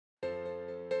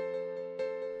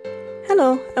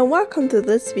Hello and welcome to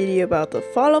this video about the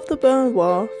fall of the Berlin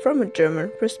Wall from a German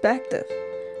perspective.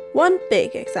 One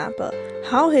big example,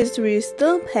 how history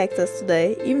still impacts us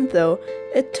today even though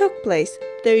it took place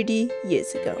 30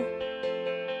 years ago.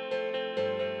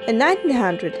 In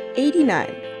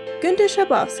 1989, Günter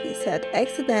Schabowski said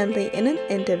accidentally in an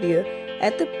interview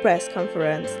at the press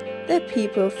conference that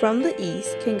people from the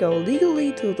east can go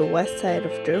legally to the west side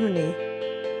of Germany.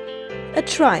 A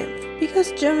triumph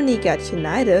because Germany got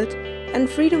united and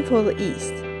freedom for the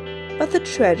East, but the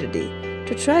tragedy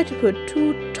to try to put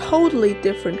two totally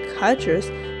different cultures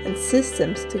and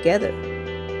systems together.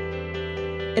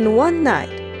 In one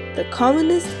night, the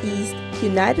communist East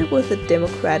united with the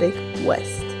democratic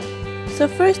West. So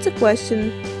first the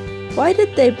question, why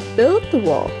did they build the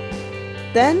wall?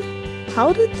 Then,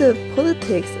 how did the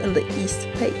politics in the East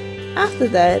play? After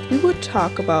that, we will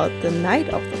talk about the night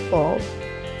of the fall,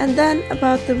 and then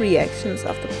about the reactions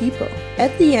of the people.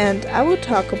 At the end, I will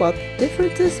talk about the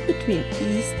differences between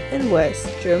East and West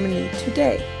Germany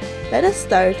today. Let us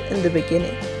start in the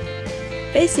beginning.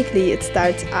 Basically, it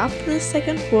starts after the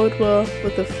Second World War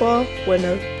with the four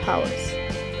winner powers.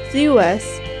 The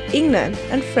US, England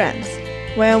and France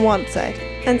were on one side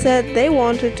and said they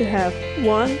wanted to have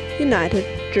one united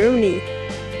Germany.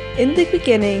 In the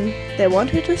beginning, they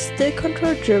wanted to still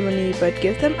control Germany but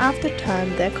give them after time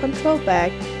their control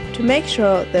back to make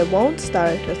sure they won't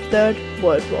start a Third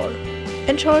World War.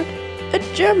 In short, a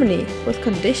Germany with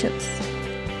conditions.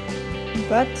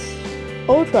 But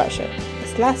old Russia,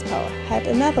 as last power, had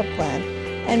another plan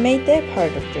and made their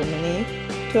part of Germany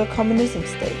to a communism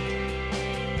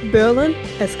state. Berlin,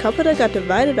 as capital, got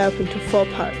divided up into four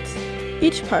parts,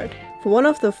 each part for one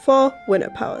of the four winner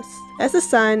powers, as a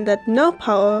sign that no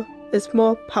power is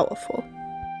more powerful.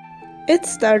 It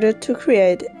started to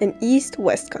create an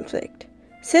East-West conflict.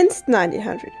 Since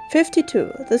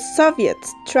 1952, the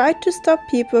Soviets tried to stop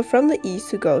people from the East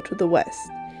to go to the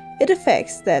West. It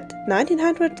affects that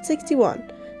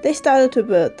 1961, they started to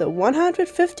build the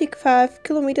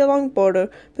 155-kilometer-long border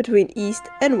between East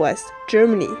and West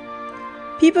Germany.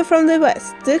 People from the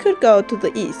West still could go to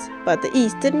the East, but the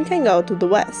East can go to the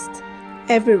West.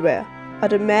 Everywhere,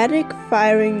 automatic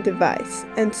firing device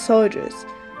and soldiers,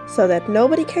 so that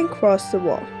nobody can cross the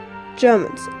wall.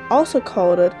 Germans also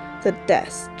called it the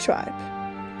Death Tribe.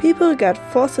 People got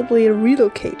forcibly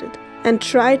relocated and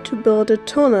tried to build a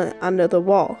tunnel under the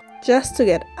wall just to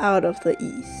get out of the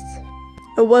East.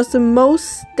 It was the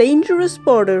most dangerous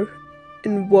border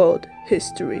in world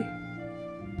history.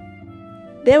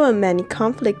 There were many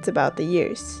conflicts about the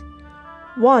years.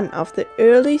 One of the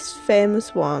earliest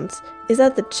famous ones is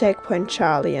at the checkpoint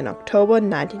Charlie in October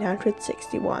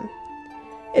 1961.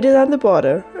 It is on the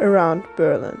border around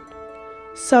Berlin.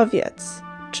 Soviets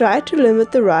tried to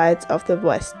limit the rights of the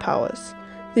West powers.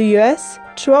 The US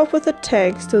drove with the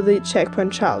tanks to the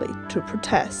checkpoint Charlie to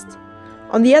protest.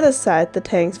 On the other side, the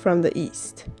tanks from the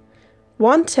East.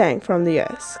 One tank from the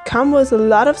US came with a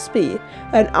lot of speed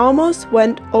and almost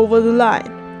went over the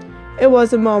line. It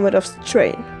was a moment of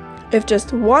strain. If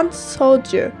just one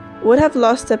soldier would have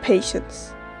lost their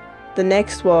patience, the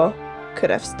next war could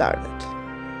have started.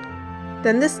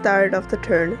 Then the start of the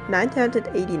turn,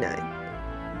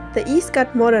 1989. The East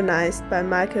got modernized by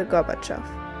Mikhail Gorbachev.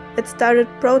 It started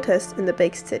protests in the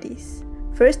big cities,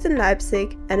 first in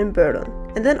Leipzig and in Berlin,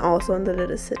 and then also in the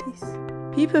little cities.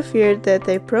 People feared that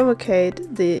they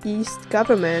provoked the East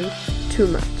government too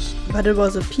much, but it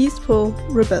was a peaceful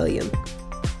rebellion.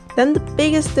 Then the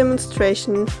biggest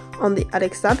demonstration on the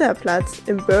Alexanderplatz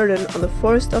in Berlin on the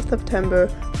 4th of September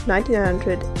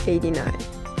 1989.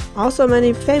 Also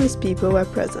many famous people were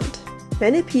present.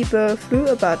 Many people flew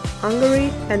about Hungary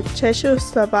and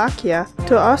Czechoslovakia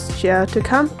to Austria to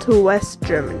come to West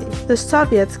Germany. The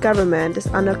Soviet government is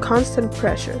under constant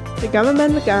pressure. The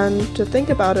government began to think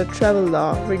about a travel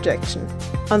law rejection.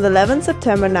 On the 11th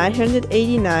September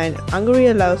 1989, Hungary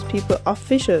allows people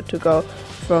officially to go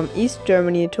from East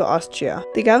Germany to Austria.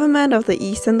 The government of the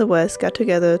East and the West got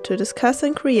together to discuss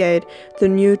and create the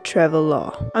new travel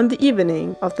law. On the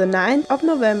evening of the 9th of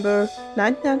November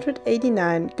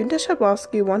 1989, Günter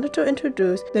Schabowski wanted to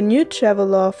introduce the new travel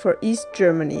law for East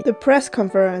Germany. The press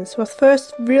conference was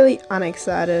first really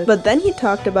unexcited, but then he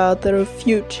talked about the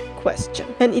refuge question.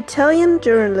 An Italian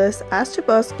journalist asked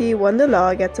Schabowski when the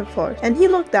law gets enforced, and he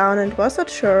looked down and was not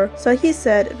sure, so he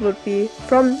said it would be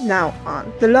from now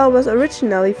on. The law was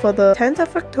originally for the 10th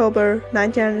of October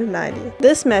 1990.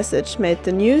 This message made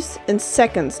the news in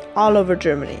seconds all over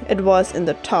Germany. It was in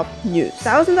the top news.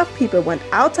 Thousands of people went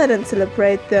outside and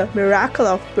celebrated the miracle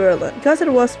of Berlin. Because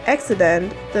it was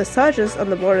accident, the soldiers on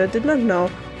the border did not know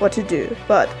what to do,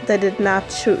 but they did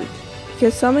not shoot.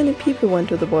 Because so many people went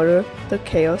to the border, the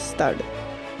chaos started.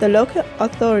 The local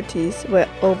authorities were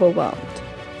overwhelmed.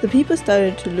 The people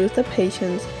started to lose their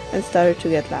patience and started to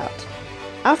get loud.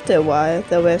 After a while,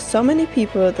 there were so many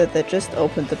people that they just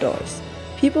opened the doors.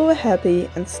 People were happy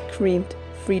and screamed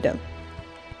freedom.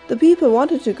 The people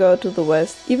wanted to go to the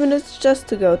west, even if it's just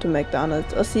to go to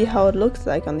McDonald's or see how it looks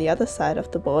like on the other side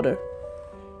of the border.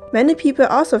 Many people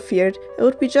also feared it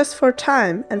would be just for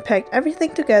time and packed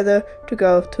everything together to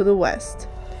go to the west.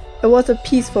 It was a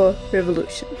peaceful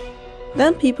revolution.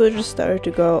 Then people just started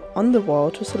to go on the wall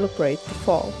to celebrate the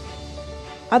fall.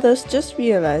 Others just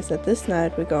realized that this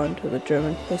night we're going to the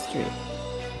German history.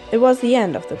 It was the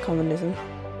end of the communism.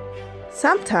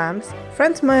 Sometimes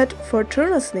friends met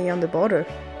fortuitously on the border.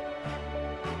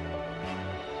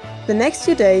 The next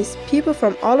few days, people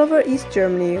from all over East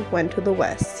Germany went to the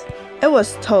west. It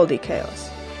was totally chaos.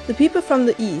 The people from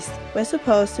the east were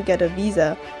supposed to get a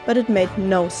visa, but it made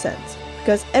no sense,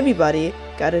 because everybody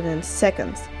got it in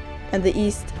seconds, and the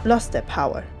east lost their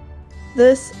power.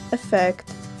 This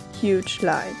affected huge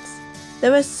lines.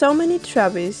 There were so many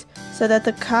troubles, so that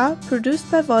the car produced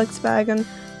by Volkswagen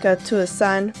got to a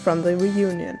sign from the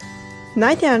reunion.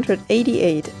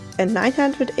 1988 and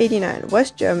 1989,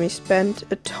 West Germany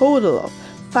spent a total of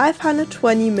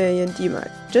 520 million D-Mark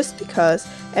just because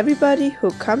everybody who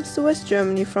comes to West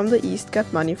Germany from the east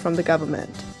got money from the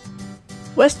government.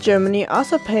 West Germany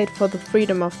also paid for the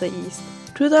freedom of the east.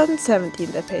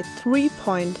 2017 they paid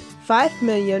 3.5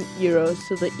 million euros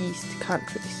to the east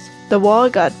countries. The wall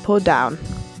got pulled down.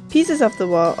 Pieces of the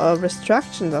wall or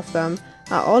restructures of them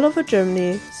are all over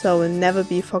Germany, so will never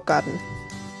be forgotten.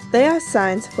 They are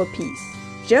signs for peace.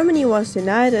 Germany was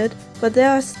united, but there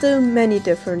are still many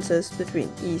differences between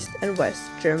East and West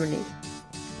Germany.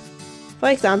 For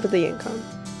example, the income.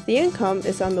 The income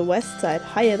is on the west side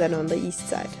higher than on the east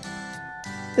side.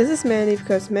 This is mainly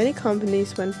because many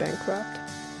companies went bankrupt.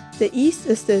 The east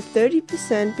is still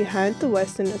 30% behind the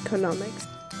western economics.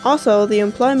 Also, the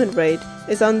employment rate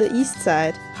is on the east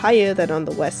side higher than on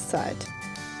the west side.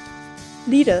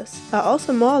 Leaders are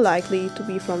also more likely to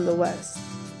be from the west.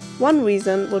 One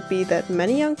reason would be that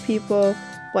many young people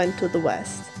went to the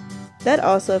west. That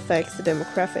also affects the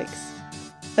demographics.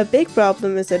 A big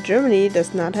problem is that Germany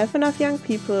does not have enough young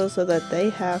people, so that they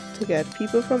have to get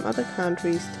people from other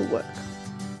countries to work.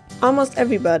 Almost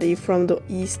everybody from the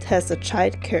east has a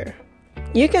childcare.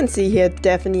 You can see here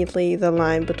definitely the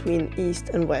line between East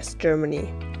and West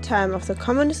Germany. Time of the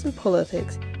communism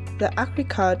politics, the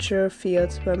agriculture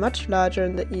fields were much larger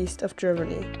in the east of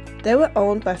Germany. They were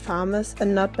owned by farmers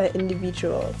and not by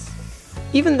individuals.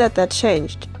 Even that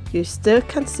changed, you still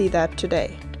can see that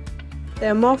today.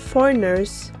 There are more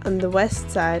foreigners on the west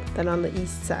side than on the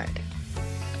east side.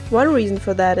 One reason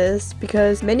for that is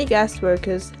because many guest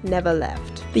workers never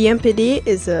left. The NPD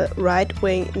is a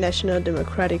right-wing National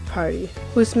Democratic Party,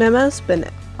 whose members have been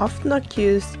often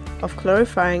accused of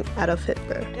glorifying Adolf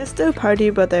Hitler. They're still a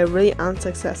party, but they're really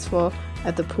unsuccessful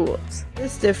at the polls.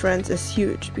 This difference is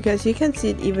huge, because you can see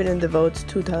it even in the votes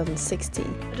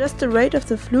 2016. Just the rate of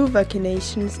the flu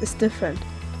vaccinations is different.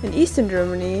 In Eastern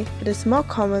Germany, it is more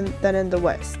common than in the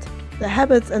West. The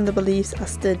habits and the beliefs are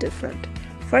still different.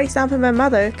 For example, my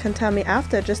mother can tell me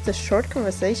after just a short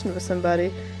conversation with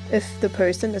somebody if the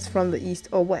person is from the East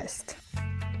or West.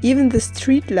 Even the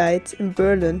street lights in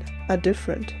Berlin are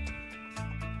different.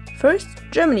 First,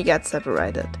 Germany got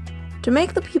separated. To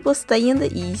make the people stay in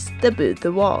the East, they built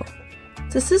the wall.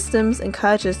 The systems and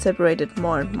cultures separated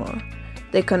more and more.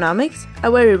 The economics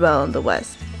are very well in the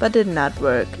West, but did not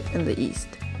work in the East.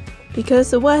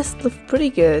 Because the West lived pretty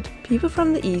good, people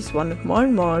from the East wanted more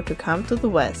and more to come to the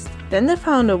West. Then they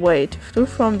found a way to flee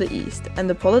from the East, and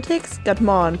the politics got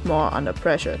more and more under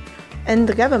pressure. And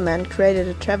the government created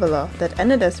a travel law that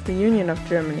ended as reunion of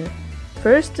Germany.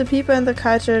 First, the people and the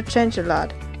culture changed a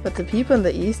lot, but the people in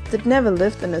the East did never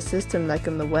lived in a system like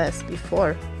in the West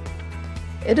before.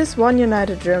 It is one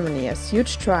united Germany, a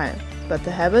huge triumph, but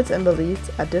the habits and beliefs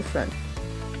are different.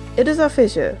 It is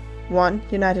official, one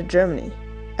united Germany.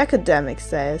 Academics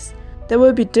says there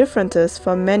will be differences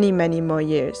for many more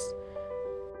years.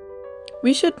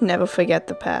 We should never forget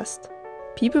the past.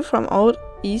 People from old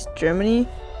East Germany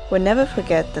will never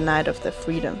forget the night of their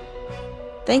freedom.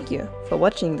 Thank you for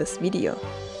watching this video.